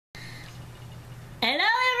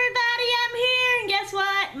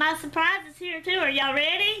my surprise is here too. Are y'all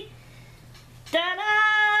ready? Ta-da!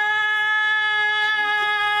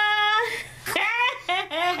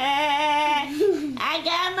 I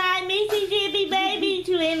got my Mississippi babies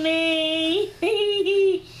with me.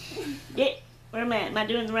 Yeah, where am I? Am I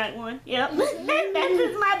doing the right one? Yep. This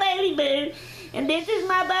is my baby boo. And this is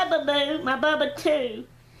my Bubba boo. My Bubba 2.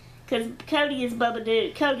 Because Cody is Bubba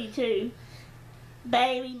Doo. Cody 2.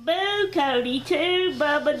 Baby boo, Cody 2,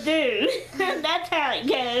 Bubba Doo. That's how it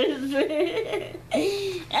goes.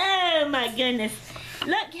 Oh my goodness.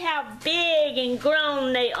 Look how big and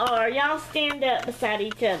grown they are. Y'all stand up beside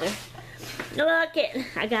each other. Look at,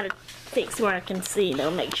 I gotta fix where I can see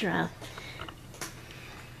though, make sure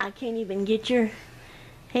I can't even get your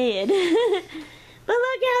head. But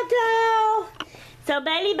look how tall. So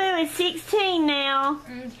Bailey Boo is 16 now.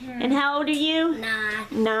 And how old are you? 9.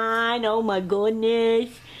 9. Oh my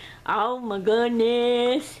goodness. Oh my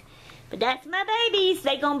goodness. But that's my babies.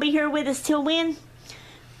 They gonna be here with us till when?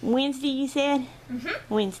 Wednesday, you said?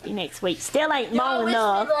 Wednesday next week. Still ain't long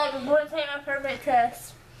enough. I'm going to take my permit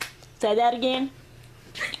test. Say that again.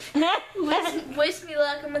 Wish me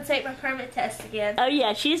luck. I'm going to take my permit test again. Oh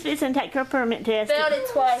yeah, she's fixing to take her permit test. Failed it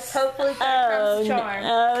twice. Hopefully 3rd time's the charm.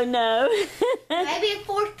 Oh no. Maybe a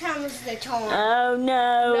 4th time is the charm. Oh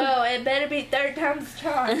no. No, it better be 3rd time's the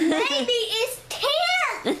charm. Maybe it's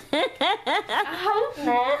 10. I hope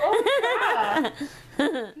not. Oh, God.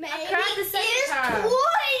 Maybe tried the second it's time. 20.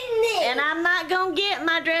 And I'm not gonna get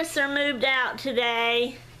my dresser moved out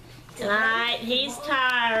today. Tonight. He's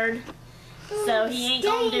tired. So he ain't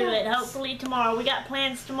gonna do it. Hopefully tomorrow. We got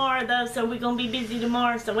plans tomorrow though, so we're gonna be busy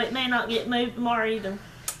tomorrow, so it may not get moved tomorrow either.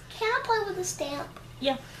 Can I play with a stamp?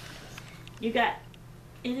 Yeah. You got,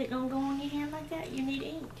 is it gonna go on your hand like that? You need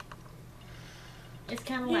ink. It's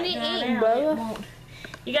kinda like need dried ink, out. brother. It won't.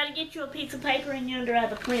 You gotta get you a piece of paper and you're under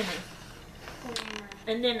the printer.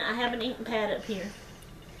 And then I have an ink pad up here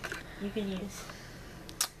you can use.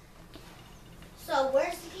 So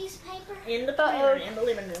where's the piece of paper? In the printer, in the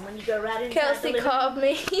living room. When you go right inside the Kelsey living called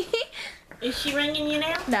me. Is she ringing you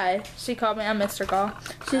now? No, she called me. I missed her call.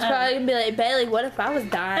 She's probably going to be like, Bailey, what if I was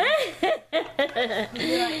dying?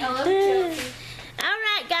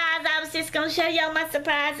 Alright guys, I was just going to show y'all my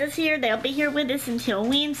surprises here. They'll be here with us until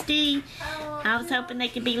Wednesday. I was hoping they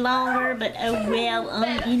could be longer, but oh well,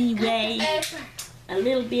 anyway. A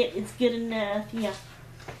little bit is good enough, yeah.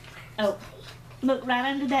 Oh, look right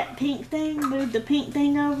under that pink thing. Move the pink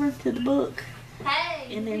thing over to the book.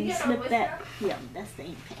 Hey, And then slip that. Yeah, that's the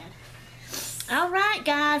ink pad. Alright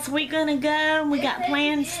guys, we're going to go. We got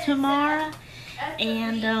plans tomorrow.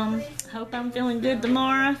 And hope I'm feeling good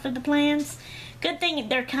tomorrow for the plans. Good thing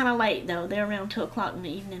they're kind of late though. They're around 2 o'clock in the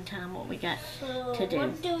evening time what we got to do.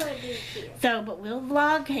 What do I do here? So, but we'll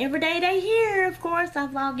vlog every day they here, of course. I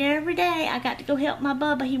vlog every day. I got to go help my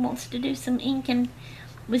Bubba. He wants to do some inking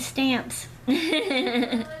with stamps. Okay,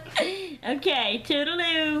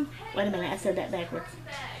 toodaloo. Wait a minute, I said that backwards.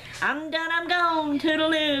 I'm done, I'm gone,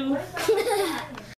 toodaloo.